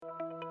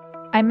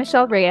I'm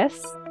Michelle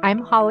Reyes. I'm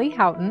Holly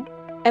Houghton.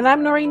 And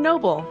I'm Noreen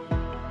Noble.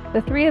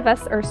 The three of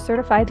us are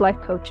certified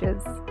life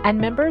coaches And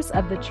members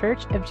of the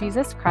Church of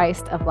Jesus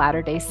Christ of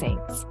Latter-day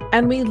Saints.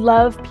 And we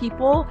love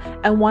people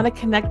and want to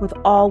connect with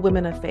all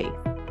women of faith.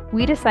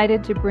 We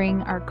decided to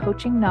bring our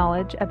coaching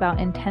knowledge about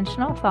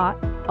intentional thought,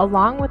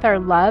 along with our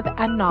love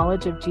and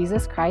knowledge of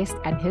Jesus Christ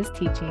and his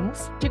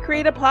teachings, to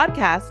create a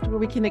podcast where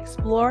we can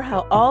explore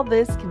how all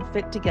this can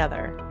fit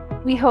together.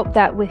 We hope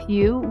that with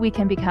you, we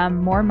can become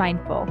more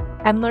mindful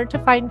and learn to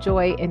find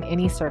joy in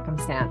any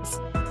circumstance.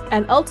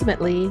 And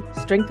ultimately,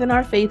 strengthen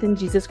our faith in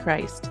Jesus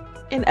Christ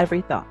in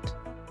every thought.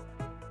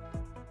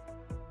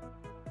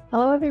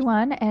 Hello,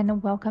 everyone,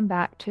 and welcome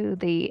back to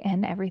the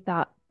In Every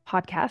Thought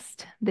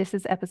podcast. This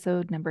is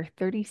episode number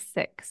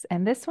 36,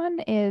 and this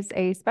one is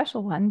a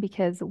special one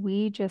because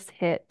we just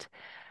hit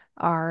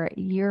our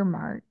year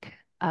mark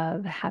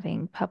of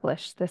having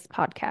published this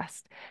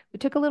podcast. We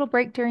took a little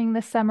break during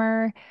the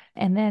summer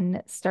and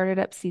then started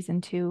up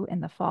season 2 in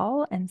the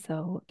fall, and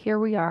so here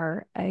we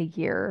are a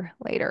year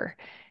later.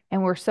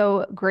 And we're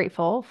so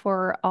grateful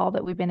for all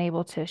that we've been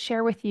able to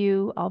share with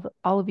you,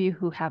 all of you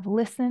who have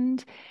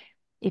listened.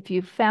 If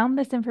you found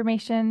this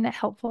information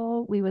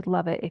helpful, we would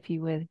love it if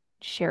you would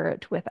share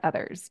it with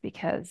others,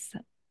 because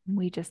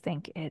we just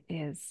think it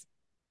is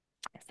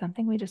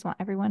something we just want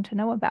everyone to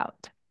know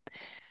about.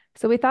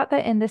 So we thought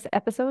that in this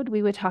episode,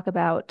 we would talk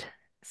about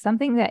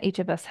something that each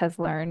of us has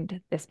learned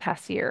this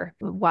past year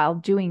while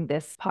doing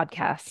this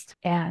podcast,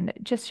 and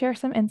just share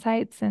some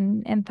insights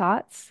and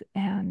thoughts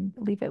and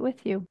leave it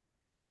with you.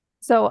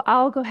 So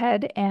I'll go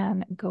ahead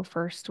and go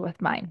first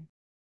with mine.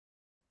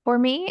 For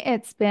me,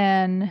 it's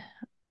been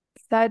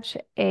such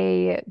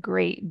a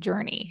great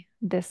journey,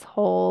 this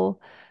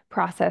whole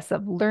process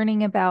of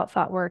learning about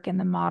thought work and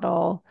the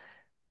model,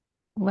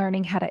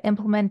 learning how to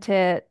implement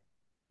it,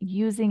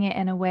 using it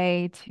in a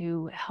way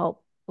to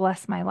help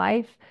bless my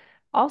life,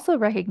 also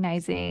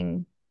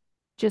recognizing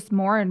just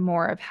more and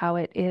more of how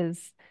it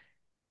is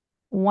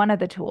one of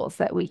the tools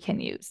that we can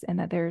use, and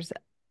that there's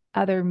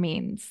other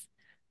means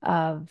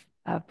of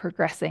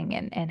progressing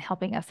and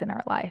helping us in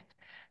our life.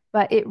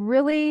 But it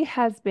really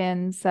has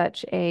been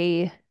such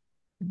a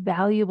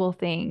valuable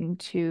thing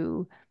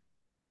to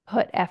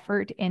put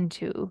effort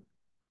into,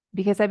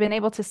 because I've been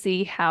able to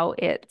see how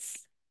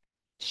it's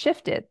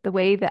shifted the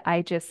way that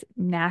I just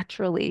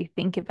naturally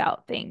think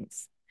about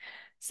things.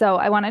 So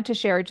I wanted to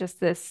share just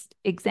this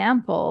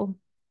example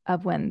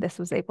of when this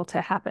was able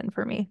to happen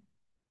for me.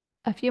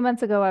 A few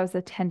months ago, I was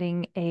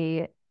attending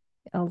a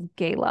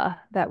gala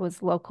that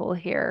was local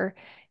here,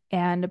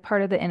 and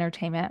part of the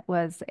entertainment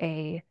was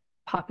a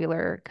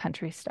popular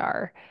country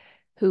star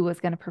who was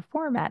going to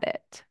perform at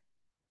it.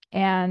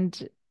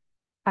 And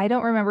I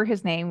don't remember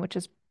his name, which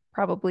is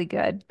probably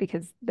good,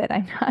 because then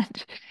I'm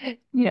not,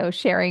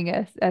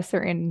 sharing a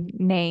certain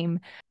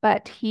name.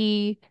 But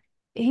he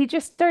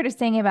just started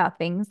saying about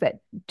things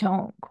that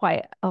don't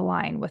quite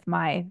align with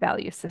my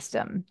value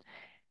system.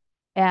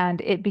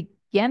 And it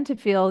began to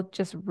feel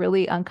just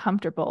really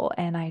uncomfortable.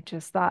 And I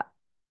just thought,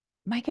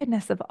 my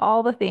goodness, of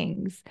all the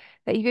things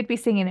that you could be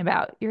singing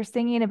about, you're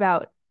singing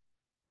about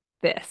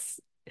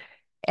this.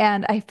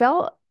 And I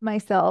felt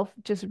myself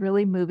just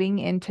really moving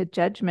into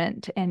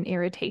judgment and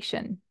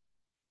irritation.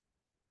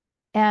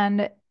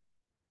 And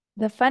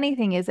the funny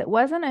thing is, it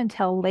wasn't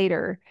until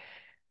later,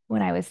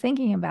 when I was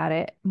thinking about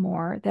it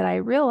more, that I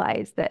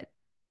realized that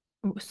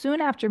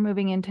soon after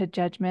moving into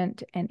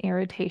judgment and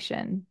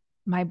irritation,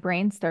 my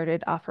brain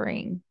started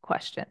offering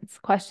questions.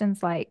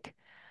 Questions like,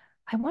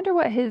 I wonder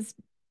what his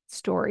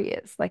story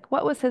is. Like,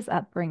 what was his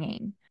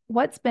upbringing?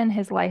 What's been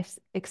his life's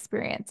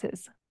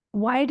experiences?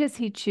 Why does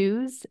he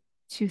choose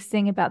to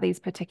sing about these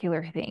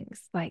particular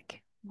things?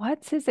 Like,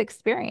 what's his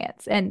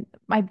experience? And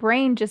my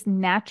brain just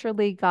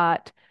naturally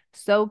got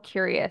so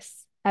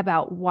curious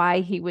about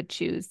why he would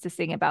choose to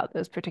sing about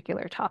those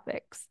particular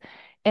topics.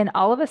 And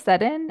all of a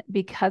sudden,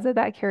 because of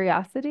that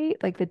curiosity,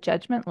 like the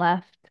judgment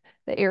left,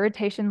 the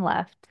irritation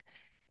left,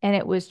 and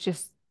it was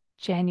just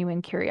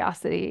genuine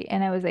curiosity.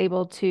 And I was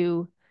able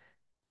to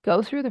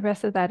go through the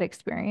rest of that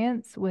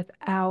experience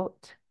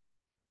without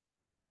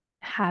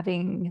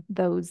having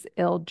those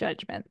ill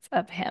judgments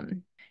of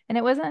him. And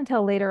it wasn't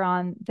until later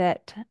on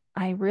that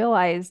I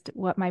realized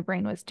what my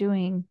brain was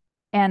doing.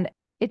 And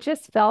it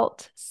just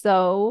felt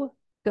so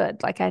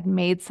good, like I'd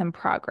made some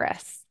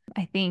progress.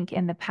 I think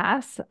in the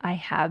past, I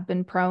have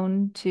been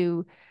prone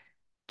to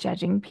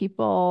judging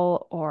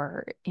people,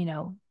 or,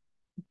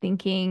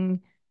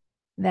 thinking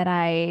that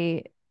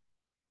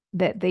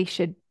they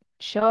should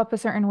show up a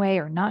certain way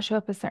or not show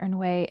up a certain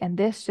way. And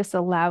this just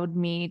allowed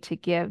me to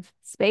give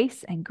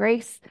space and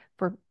grace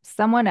for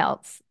someone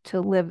else to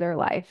live their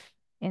life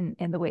in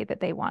the way that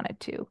they wanted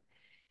to.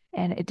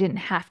 And it didn't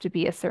have to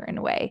be a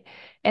certain way.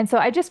 And so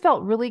I just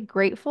felt really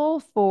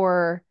grateful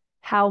for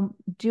how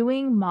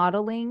doing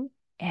modeling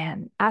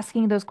and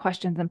asking those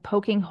questions and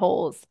poking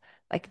holes,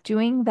 like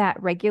doing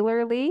that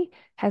regularly,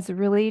 has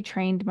really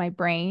trained my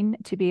brain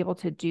to be able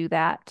to do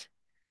that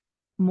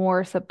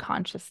more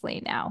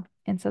subconsciously now.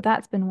 And so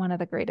that's been one of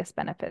the greatest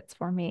benefits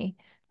for me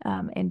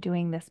in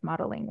doing this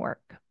modeling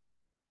work.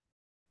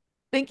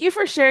 Thank you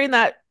for sharing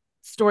that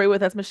story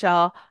with us,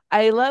 Michelle.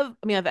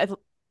 The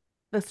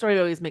story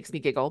always makes me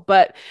giggle,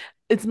 but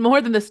it's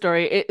more than the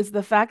story. It is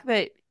the fact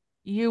that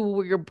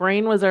your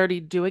brain was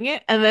already doing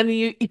it, and then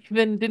you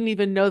even didn't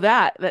even know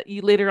that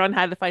you later on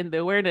had to find the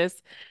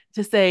awareness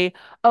to say,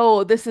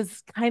 "Oh, this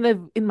is kind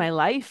of in my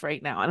life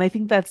right now." And I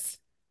think that's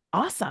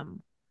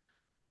awesome.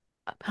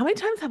 How many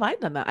times have I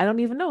done that? I don't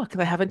even know because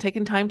I haven't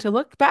taken time to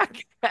look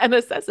back and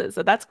assess it.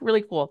 So that's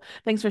really cool.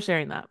 Thanks for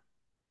sharing that.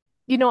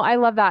 I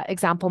love that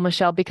example,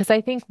 Michelle, because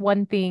I think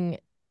one thing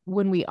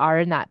when we are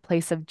in that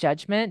place of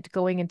judgment,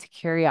 going into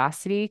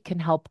curiosity can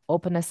help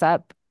open us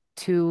up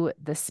to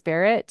the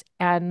Spirit,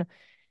 and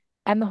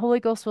the Holy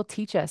Ghost will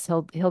teach us.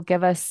 He'll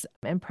give us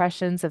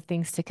impressions of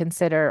things to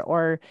consider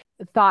or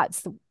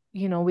thoughts,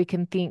 we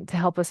can think to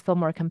help us feel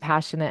more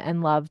compassionate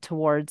and love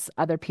towards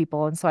other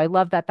people. And so I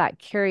love that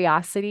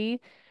curiosity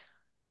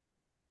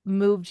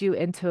moved you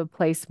into a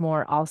place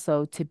more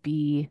also to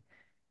be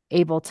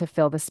able to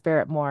feel the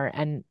Spirit more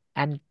and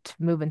to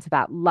move into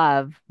that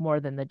love more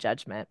than the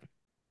judgment.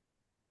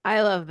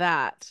 I love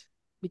that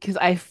because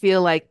I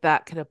feel like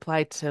that could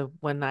apply to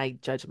when I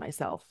judge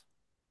myself.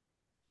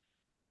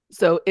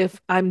 So if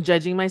I'm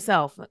judging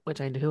myself,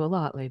 which I do a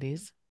lot,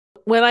 ladies,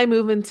 when I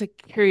move into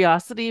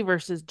curiosity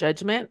versus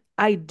judgment,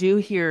 I do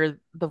hear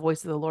the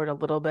voice of the Lord a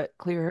little bit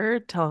clearer,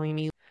 telling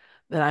me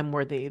that I'm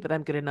worthy, that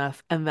I'm good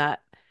enough, and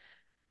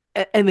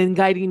then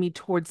guiding me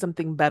towards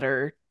something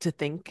better to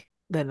think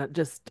than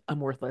just I'm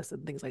worthless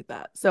and things like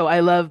that. So I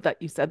love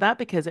that you said that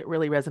because it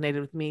really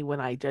resonated with me when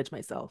I judge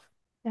myself.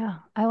 Yeah,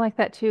 I like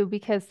that too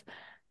because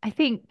I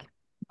think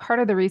part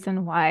of the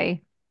reason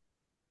why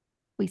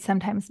we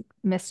sometimes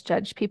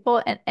misjudge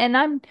people, and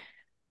I'm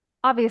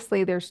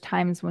obviously there's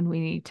times when we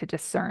need to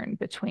discern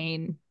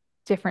between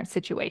different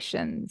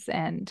situations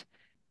and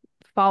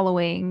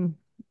following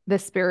the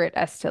spirit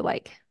as to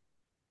like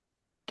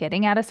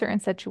getting out of certain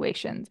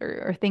situations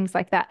or things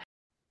like that.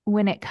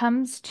 When it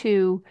comes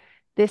to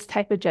this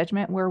type of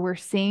judgment where we're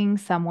seeing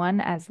someone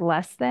as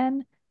less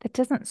than, that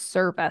doesn't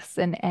serve us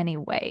in any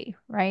way,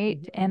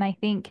 right? Mhm. And I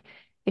think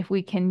if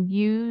we can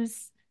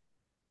use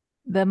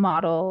the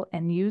model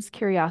and use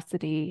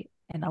curiosity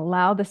and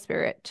allow the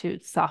spirit to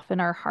soften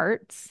our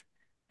hearts,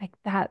 like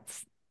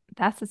that's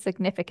a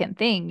significant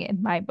thing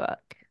in my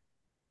book.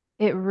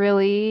 It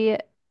really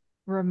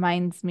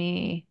reminds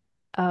me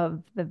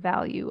of the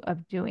value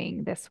of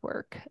doing this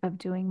work, of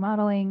doing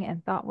modeling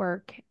and thought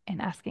work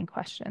and asking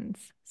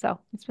questions. So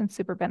it's been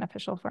super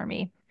beneficial for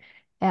me.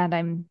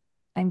 And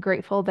I'm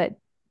grateful that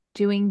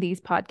doing these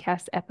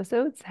podcast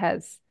episodes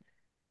has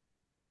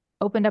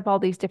opened up all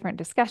these different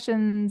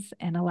discussions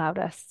and allowed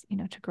us,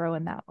 to grow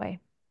in that way.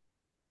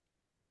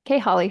 Okay,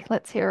 Holly,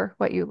 let's hear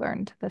what you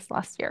learned this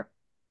last year.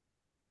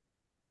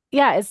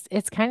 Yeah,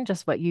 it's kind of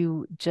just what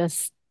you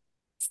just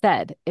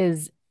said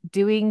is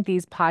doing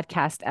these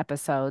podcast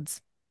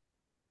episodes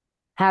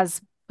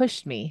has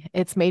pushed me.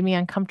 It's made me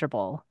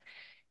uncomfortable.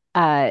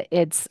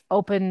 It's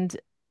opened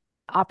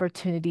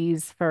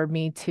opportunities for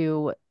me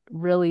to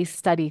really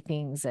study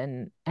things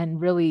and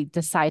really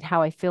decide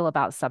how I feel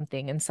about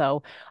something. And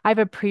so I've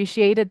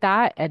appreciated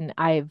that and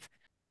I've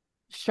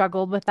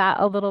struggled with that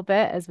a little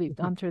bit as we've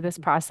gone through this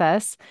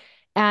process.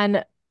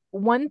 And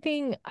one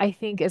thing I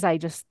think is I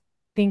just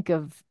think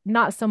of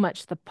not so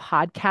much the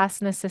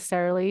podcast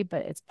necessarily,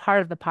 but it's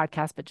part of the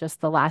podcast, but just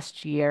the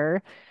last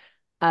year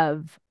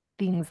of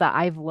things that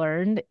I've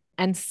learned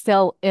and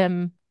still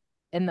am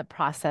in the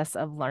process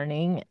of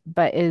learning,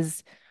 but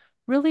is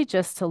really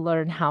just to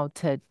learn how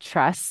to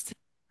trust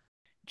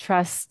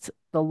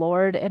the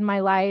Lord in my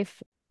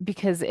life.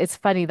 Because it's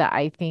funny that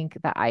I think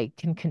that I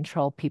can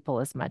control people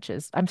as much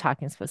as I'm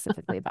talking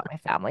specifically about my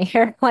family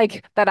here,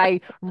 like that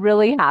I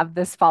really have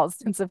this false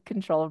sense of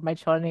control of my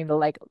children and to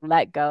like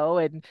let go.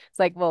 And it's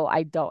like, well,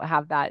 I don't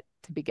have that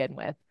to begin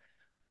with.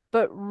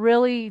 But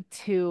really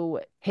to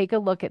take a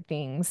look at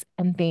things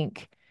and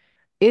think,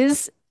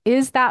 is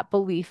that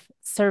belief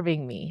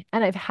serving me?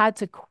 And I've had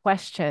to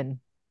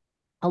question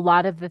a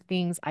lot of the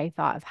things I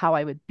thought of how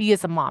I would be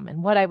as a mom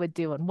and what I would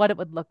do and what it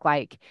would look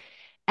like,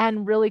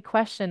 and really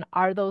question,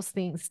 are those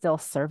things still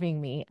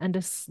serving me? And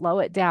to slow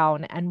it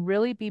down and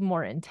really be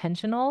more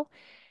intentional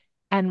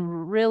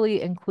and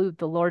really include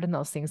the Lord in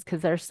those things.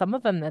 Because there's some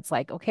of them that's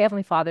like, okay,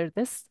 Heavenly Father,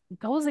 this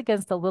goes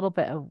against a little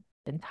bit of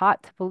been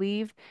taught to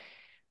believe,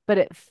 but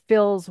it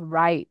feels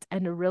right.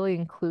 And to really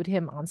include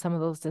Him on some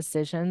of those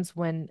decisions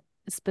when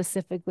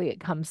specifically it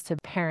comes to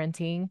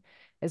parenting,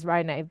 as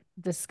Ryan and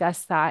I've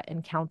discussed that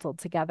and counseled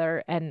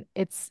together. And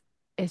it's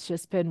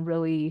just been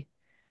really,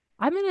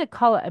 I'm going to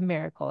call it a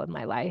miracle in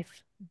my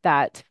life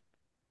that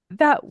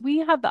we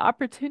have the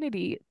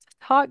opportunity to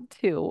talk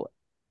to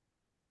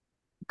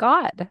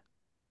God.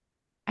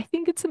 I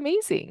think it's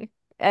amazing.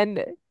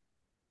 And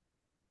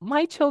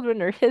my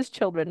children are His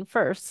children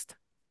first,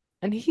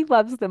 and He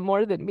loves them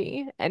more than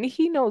me, and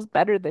He knows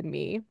better than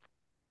me.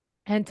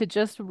 And to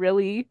just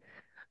really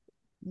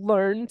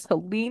learn to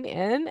lean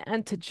in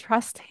and to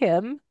trust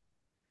Him,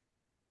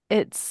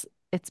 it's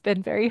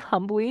been very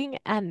humbling,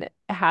 and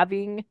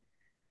having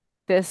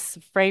this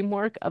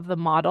framework of the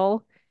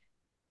model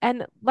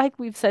And like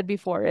we've said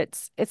before,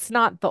 it's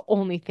not the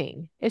only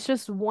thing. It's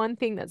just one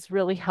thing that's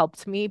really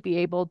helped me be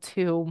able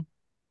to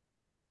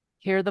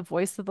hear the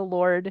voice of the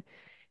Lord,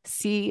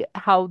 see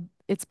how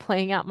it's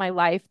playing out my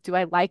life. Do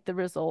I like the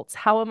results?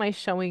 How am I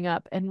showing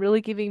up? And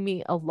really giving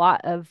me a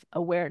lot of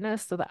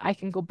awareness so that I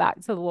can go back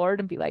to the Lord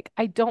and be like,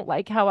 I don't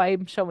like how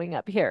I'm showing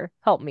up here.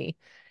 Help me.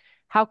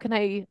 How can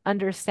I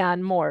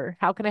understand more?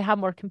 How can I have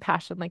more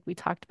compassion like we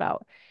talked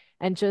about?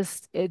 And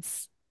just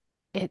it's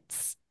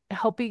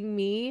helping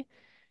me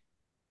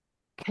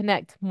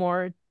connect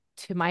more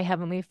to my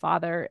Heavenly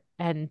Father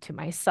and to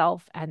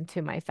myself and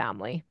to my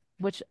family,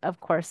 which of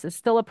course is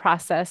still a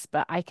process,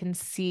 but I can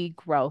see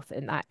growth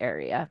in that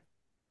area.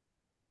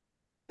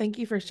 Thank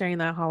you for sharing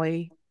that,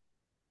 Holly.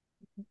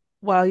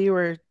 While you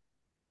were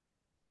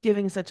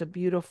giving such a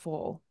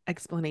beautiful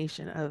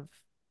explanation of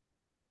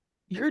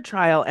your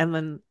trial and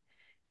then,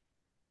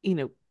 you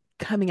know,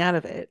 coming out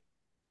of it,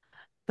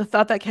 the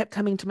thought that kept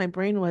coming to my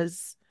brain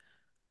was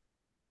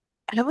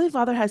Heavenly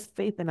Father has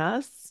faith in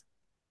us,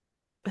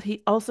 but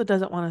he also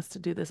doesn't want us to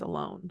do this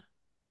alone.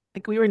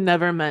 Like we were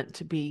never meant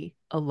to be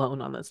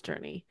alone on this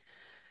journey.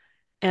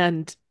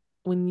 And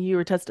when you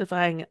were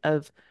testifying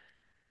of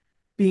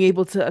being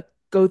able to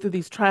go through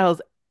these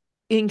trials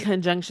in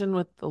conjunction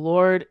with the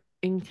Lord,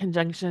 in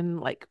conjunction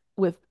like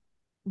with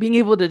being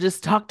able to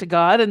just talk to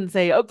God and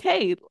say,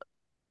 okay,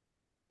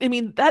 I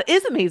mean, that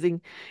is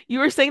amazing. You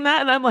were saying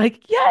that, and I'm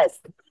like, yes,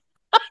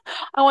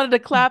 I wanted to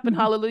clap and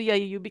hallelujah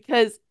you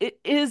because it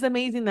is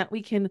amazing that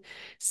we can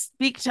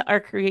speak to our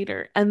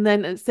creator and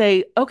then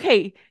say,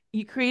 okay,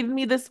 you created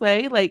me this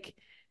way. Like,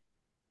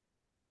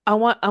 I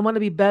want to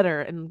be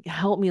better and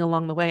help me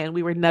along the way. And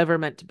we were never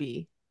meant to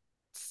be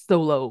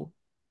solo,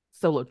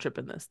 solo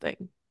tripping this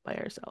thing by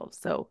ourselves.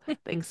 So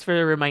thanks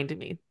for reminding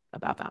me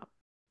about that.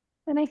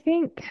 And I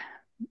think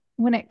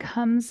when it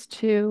comes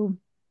to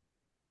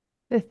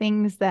the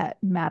things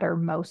that matter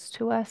most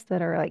to us,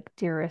 that are like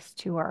dearest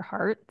to our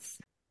hearts,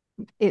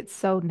 it's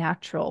so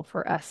natural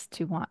for us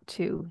to want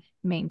to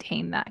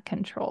maintain that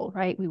control,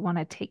 right? We want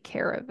to take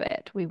care of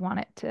it. We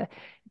want it to,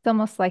 it's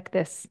almost like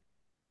this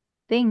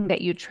thing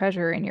that you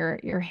treasure and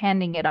you're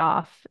handing it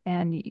off.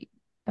 And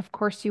of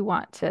course you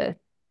want to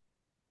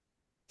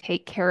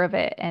take care of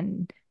it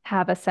and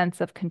have a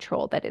sense of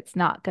control that it's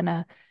not going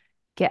to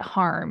get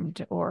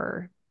harmed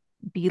or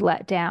be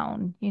let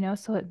down,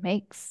 so it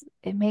makes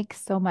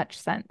so much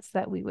sense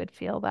that we would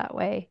feel that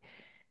way.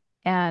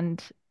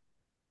 And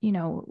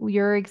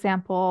your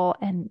example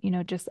and,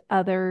 just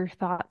other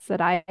thoughts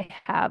that I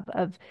have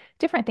of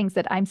different things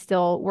that I'm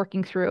still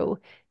working through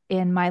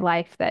in my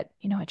life that,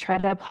 I try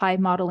to apply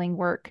modeling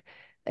work.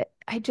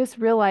 I just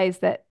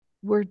realized that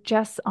we're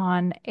just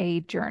on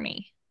a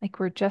journey. Like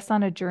we're just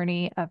on a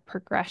journey of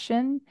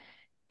progression.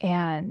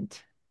 And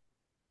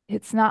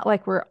it's not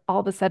like we're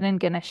all of a sudden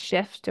going to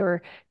shift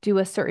or do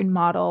a certain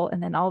model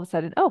and then all of a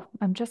sudden, oh,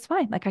 I'm just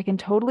fine. Like I can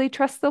totally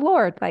trust the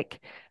Lord.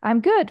 Like I'm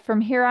good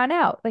from here on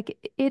out. Like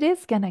it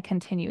is going to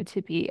continue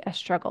to be a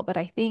struggle. But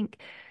I think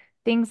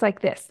things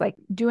like this, like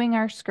doing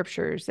our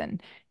scriptures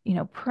and,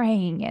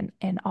 praying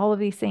and all of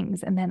these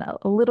things, and then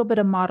a little bit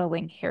of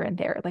modeling here and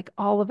there, like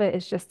all of it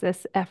is just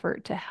this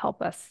effort to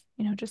help us,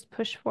 just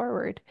push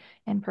forward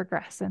and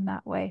progress in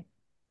that way.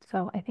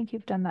 So I think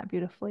you've done that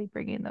beautifully,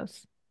 bringing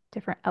those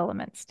different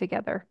elements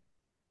together.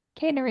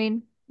 Okay,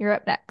 Noreen, you're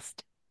up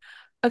next.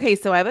 Okay,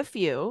 so I have a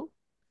few.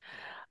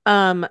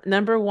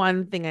 Number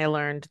one thing I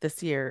learned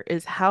this year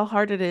is how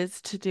hard it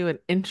is to do an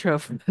intro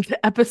for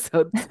the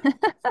episodes.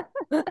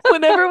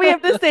 Whenever we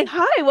have to say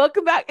hi,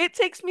 welcome back, it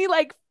takes me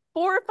like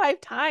 4 or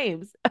 5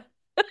 times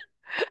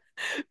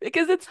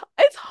because it's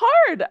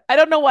hard. I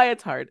don't know why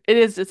it's hard.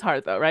 It's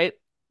hard though, right?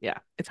 Yeah,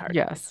 it's hard.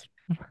 Yes.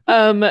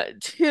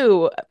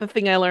 Two, the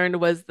thing I learned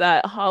was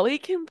that Holly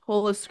can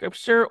pull a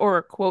scripture or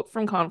a quote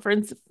from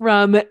conference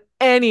from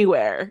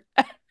anywhere.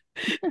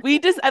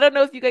 I don't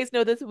know if you guys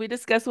know this, we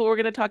discussed what we're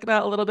going to talk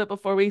about a little bit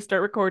before we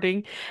start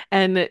recording.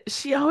 And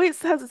she always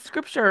has a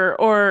scripture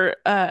or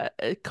a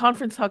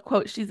conference talk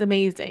quote. She's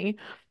amazing.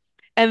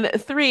 And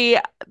three,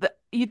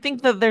 you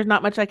think that there's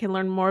not much I can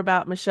learn more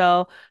about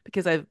Michelle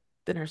because I've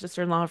been her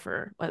sister-in-law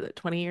for, what is it,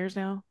 20 years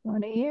now?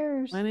 20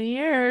 years. 20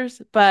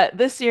 years. But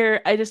this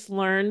year, I just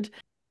learned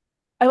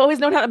I've always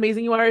known how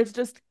amazing you are. It's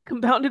just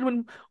compounded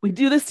when we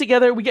do this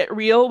together, we get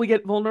real, we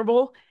get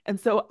vulnerable. And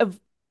so I've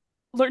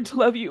learned to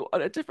love you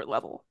on a different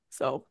level.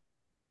 So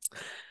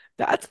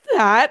that's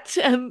that.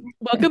 And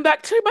welcome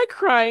back to my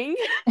crying.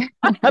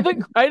 I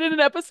haven't cried in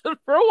an episode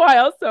for a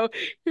while. So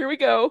here we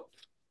go.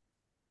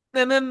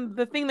 And then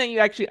the thing that you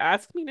actually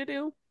asked me to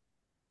do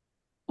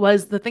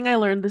was the thing I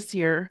learned this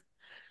year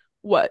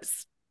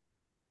was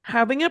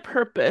having a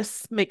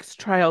purpose makes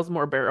trials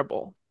more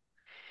bearable.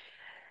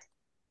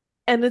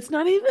 And it's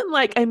not even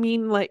like, I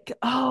mean, like,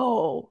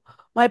 oh,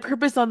 my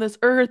purpose on this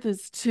earth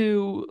is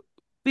to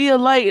be a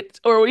light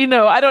or,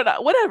 I don't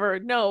know, whatever.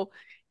 No,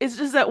 it's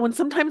just that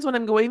sometimes when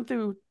I'm going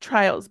through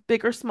trials,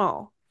 big or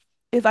small,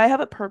 if I have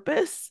a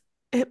purpose,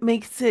 it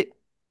makes it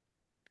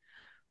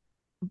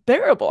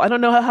bearable. I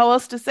don't know how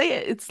else to say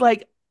it. It's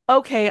like,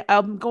 okay,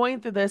 I'm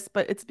going through this,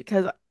 but it's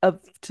because of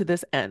to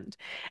this end.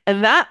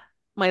 And that,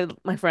 my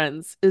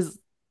friends, is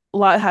a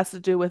lot has to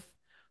do with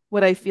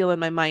what I feel in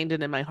my mind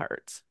and in my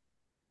heart.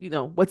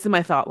 What's in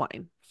my thought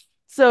line.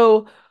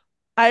 So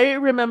I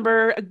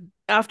remember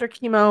after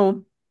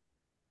chemo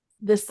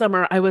this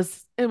summer, I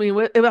mean,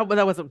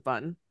 that wasn't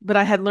fun, but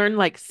I had learned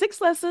like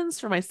 6 lessons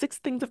for my 6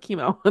 things of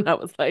chemo. And I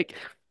was like,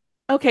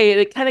 okay,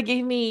 it kind of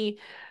gave me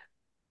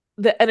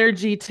the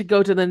energy to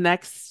go to the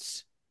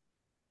next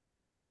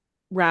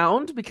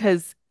round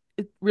because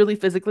really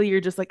physically,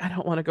 you're just like, I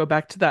don't want to go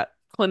back to that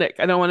clinic.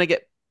 I don't want to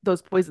get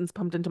those poisons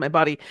pumped into my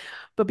body.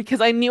 But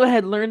because I knew I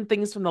had learned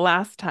things from the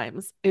last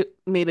times, it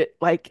made it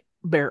like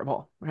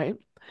bearable, right?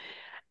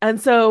 And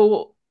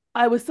so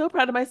I was so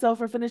proud of myself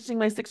for finishing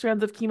my 6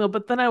 rounds of chemo,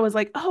 but then I was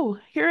like, oh,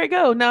 here I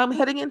go. Now I'm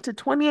heading into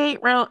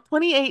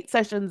 28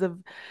 sessions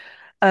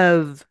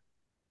of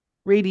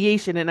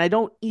radiation, and I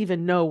don't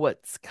even know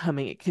what's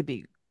coming. I could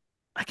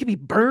be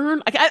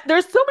burned.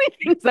 There's so many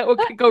things that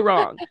could go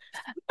wrong.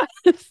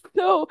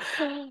 So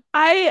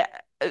I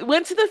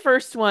went to the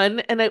first one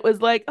and it was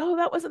like, oh,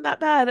 that wasn't that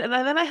bad. And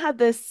then I had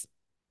this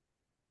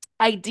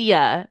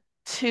idea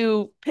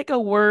to pick a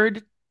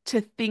word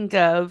to think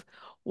of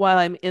while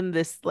I'm in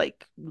this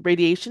like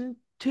radiation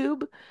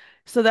tube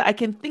so that I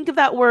can think of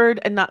that word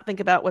and not think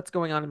about what's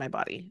going on in my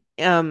body.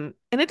 And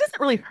it doesn't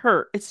really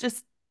hurt. It's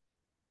just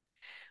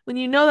when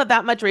you know that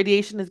that much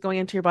radiation is going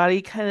into your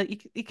body, kind of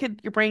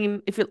your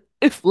brain,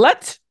 if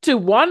let to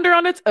wander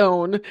on its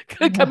own,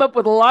 could come Yeah. up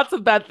with lots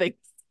of bad things.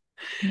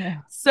 Yeah.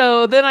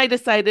 So then I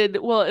decided,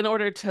 well, in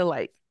order to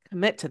like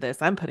commit to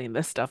this, I'm putting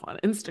this stuff on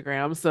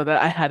Instagram so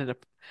that I had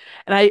it,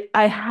 and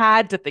I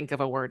had to think of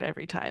a word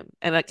every time,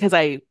 and because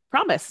I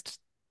promised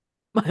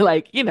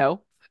my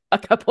a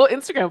couple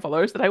Instagram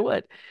followers that I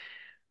would.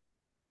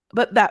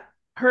 But that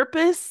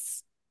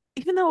purpose,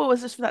 even though it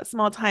was just for that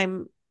small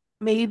time,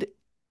 made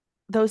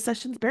those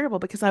sessions bearable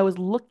because I was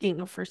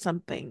looking for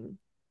something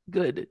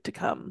good to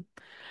come.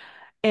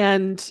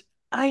 And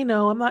I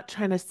know I'm not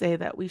trying to say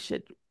that we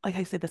should, like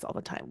I say this all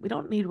the time, we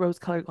don't need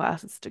rose-colored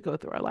glasses to go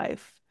through our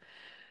life.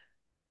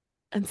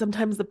 And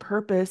sometimes the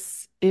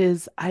purpose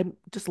is I'm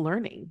just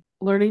learning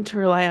to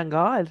rely on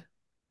God,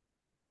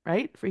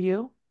 right? For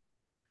you,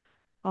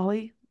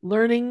 Holly,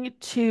 learning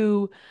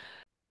to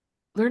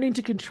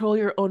control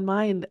your own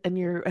mind and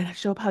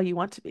show up how you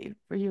want to be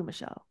for you,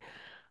 Michelle.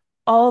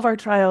 All of our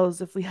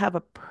trials, if we have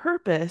a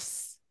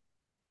purpose,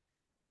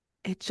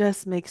 it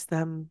just makes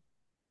them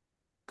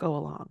go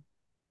along.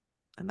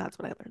 And that's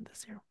what I learned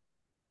this year.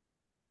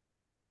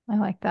 I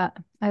like that.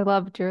 I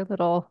loved your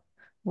little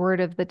word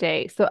of the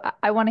day. So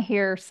I want to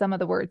hear some of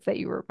the words that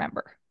you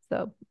remember.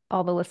 So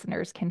all the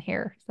listeners can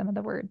hear some of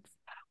the words.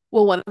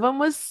 Well, one of them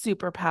was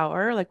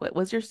superpower. Like, what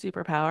was your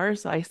superpower?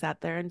 So I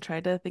sat there and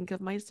tried to think of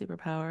my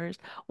superpowers.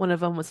 One of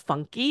them was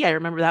funky. I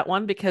remember that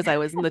one because I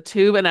was in the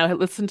tube and I had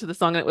listened to the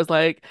song and it was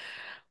like,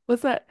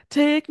 what's that?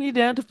 Take me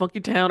down to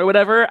Funky Town or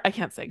whatever. I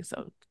can't sing,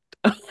 so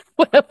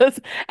what it was.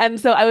 And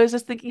so I was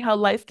just thinking how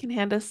life can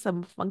hand us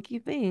some funky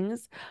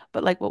things,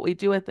 but like what we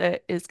do with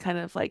it is kind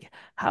of like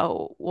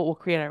how what will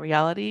create our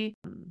reality.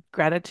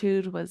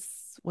 Gratitude was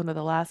one of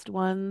the last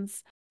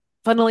ones.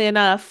 Funnily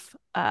enough,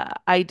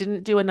 I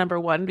didn't do a number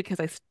one because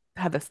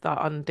had this thought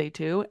on day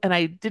 2, and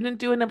I didn't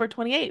do a number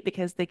 28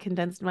 because they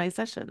condensed my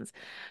sessions.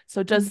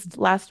 So just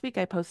last week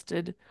I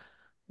posted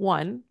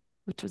one,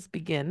 which was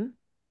begin,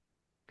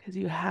 because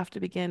you have to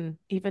begin,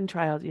 even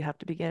trials, you have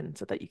to begin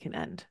so that you can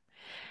end.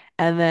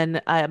 And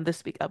then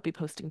this week I'll be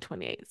posting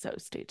 28, so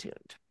stay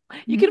tuned.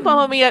 You can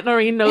follow me at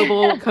Noreen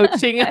Noble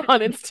Coaching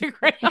on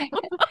Instagram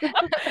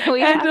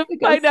We and have to to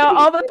go find out see.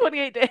 all the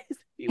 28 days if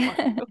you want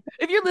to.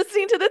 If you're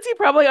listening to this, you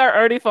probably are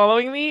already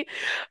following me,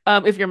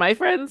 if you're my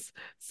friends.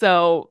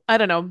 So I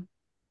don't know.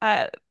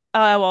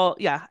 Well,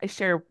 yeah, I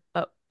share.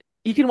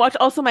 You can watch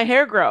also my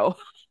hair grow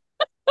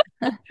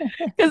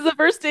because the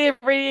first day of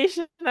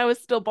radiation, I was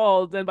still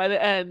bald, and by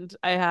the end,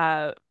 I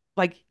have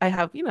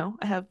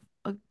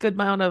a good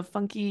amount of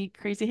funky,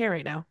 crazy hair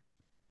right now.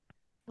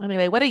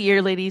 Anyway, what a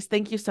year, ladies.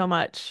 Thank you so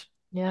much.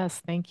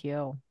 Yes, thank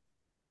you.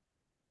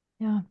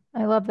 Yeah,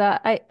 I love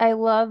that. I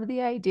love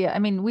the idea. I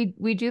mean,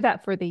 we do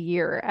that for the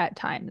year at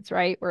times,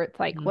 right? Where it's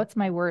like, Mhm. what's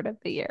my word of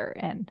the year?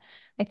 And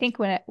I think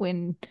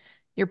when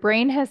your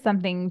brain has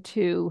something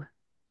to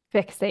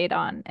fixate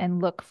on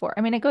and look for,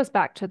 I mean, it goes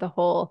back to the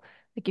whole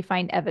like you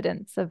find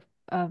evidence of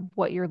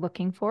what you're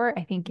looking for.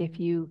 I think if Mhm.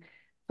 you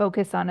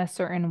focus on a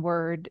certain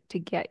word to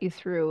get you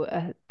through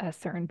a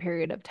certain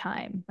period of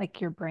time,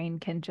 like your brain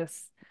can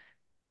just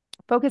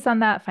focus on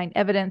that, find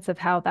evidence of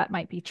how that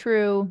might be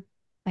true.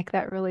 Like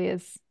that really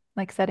is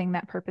like setting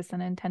that purpose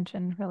and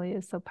intention really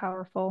is so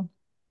powerful.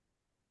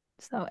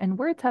 So, and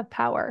words have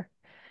power,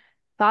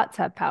 thoughts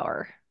have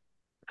power.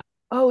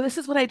 Oh, this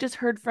is what I just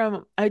heard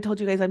from. I told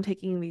you guys I'm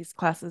taking these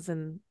classes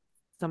in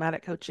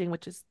somatic coaching,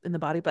 which is in the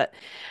body, but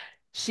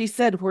she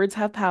said words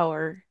have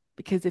power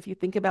because if you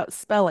think about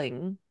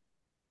spelling,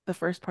 the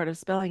first part of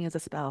spelling is a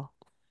spell.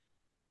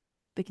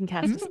 They can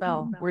cast a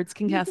spell. Words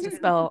can cast a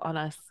spell on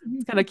us.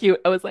 It's kind of cute.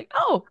 I was like,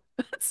 oh,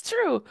 that's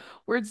true.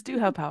 Words do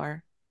have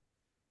power.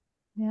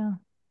 Yeah.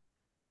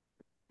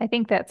 I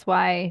think that's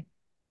why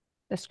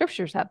the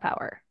scriptures have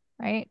power,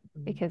 right?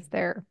 Because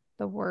they're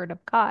the word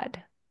of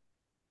God.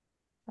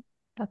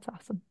 That's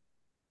awesome.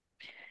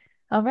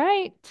 All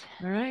right.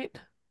 All right.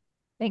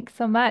 Thanks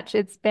so much.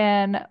 It's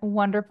been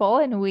wonderful,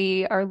 and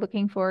we are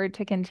looking forward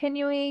to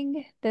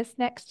continuing this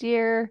next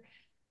year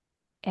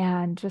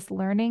and just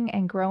learning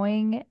and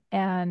growing.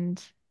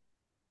 And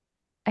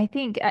I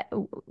think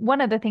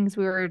one of the things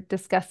we were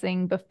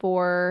discussing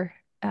before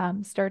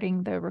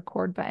starting the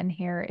record button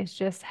here is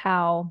just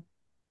how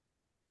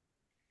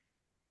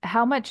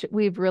much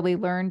we've really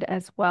learned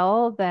as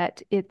well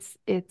that it's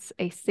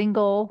a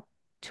single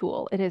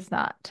tool. It is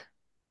not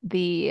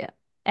the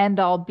end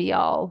all be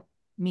all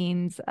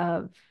means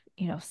of,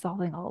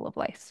 solving all of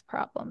life's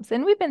problems.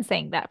 And we've been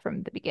saying that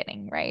from the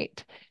beginning, right?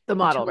 The The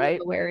model, tool of right?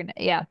 awareness.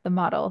 Yeah, the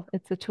model.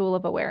 It's a tool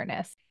of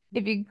awareness.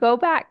 If you go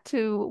back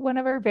to one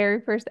of our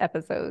very first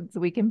episodes,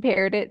 we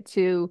compared it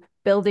to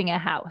building a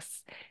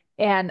house.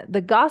 And the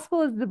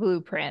gospel is the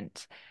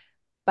blueprint,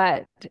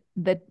 but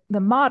the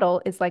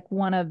model is like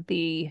one of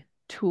the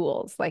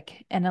tools,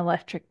 like an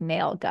electric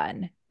nail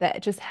gun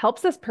that just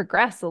helps us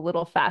progress a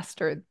little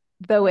faster,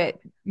 though Yeah.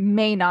 it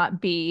may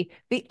not be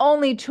the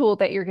only tool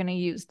that you're going to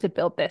use to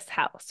build this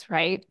house,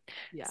 right?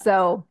 Yes.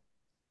 So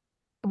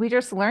we're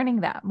just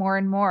learning that more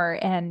and more.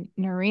 And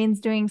Noreen's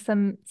doing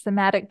some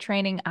somatic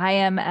training. I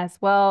am as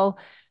well,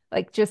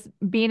 like just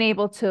being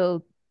able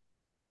to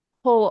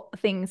pull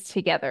things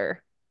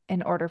together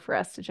in order for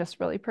us to just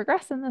really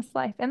progress in this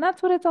life. And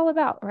that's what it's all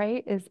about,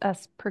 right? Is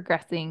us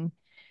progressing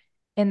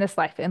in this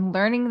life and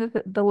learning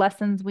the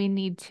lessons we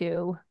need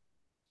to,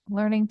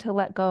 learning to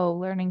let go,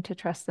 learning to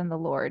trust in the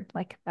Lord.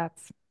 Like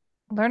that's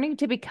learning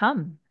to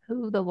become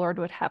who the Lord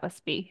would have us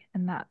be.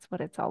 And that's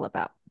what it's all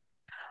about.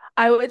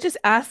 I would just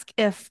ask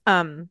if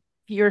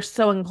you're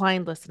so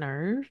inclined,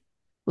 listeners.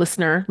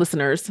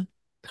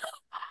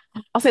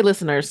 I'll say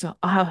listeners. So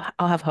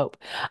I'll have hope.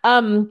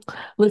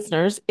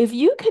 Listeners, if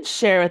you could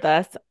share with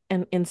us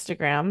an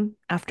Instagram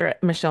after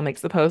Michelle makes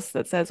the post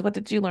that says, "What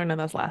did you learn in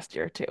this last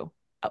year too?"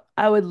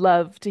 I would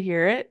love to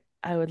hear it.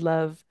 I would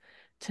love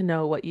to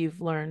know what you've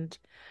learned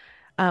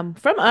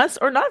from us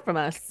or not from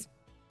us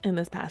in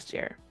this past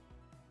year.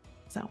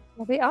 So,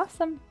 That'll be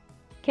awesome.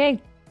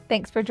 Okay.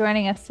 Thanks for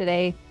joining us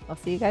today. I'll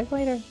see you guys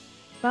later.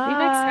 bye. See you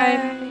next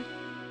time.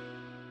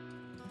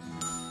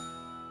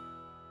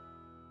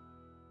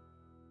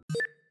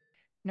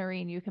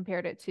 Noreen, you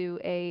compared it to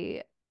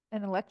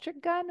an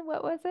electric gun.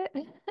 What was it?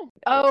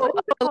 Oh, What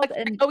is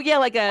it called? yeah,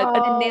 like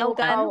a nail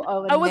gun.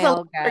 A I was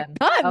nail electric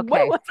gun. gun.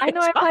 What Okay. was I I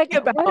know. I'm like,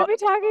 talking what are about? we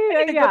talking I need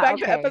about? to go Yeah. back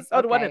to Okay.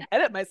 episode one and Okay.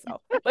 edit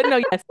myself. But no,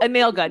 yes, a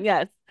nail gun.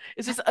 Yes,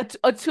 it's just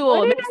a tool.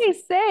 What It did makes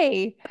I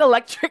say? an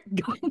electric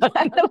gun.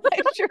 An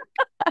electric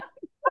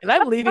And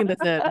I'm leaving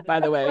this in, by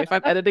the way. If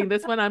I'm editing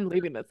this one, I'm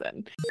leaving this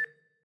in.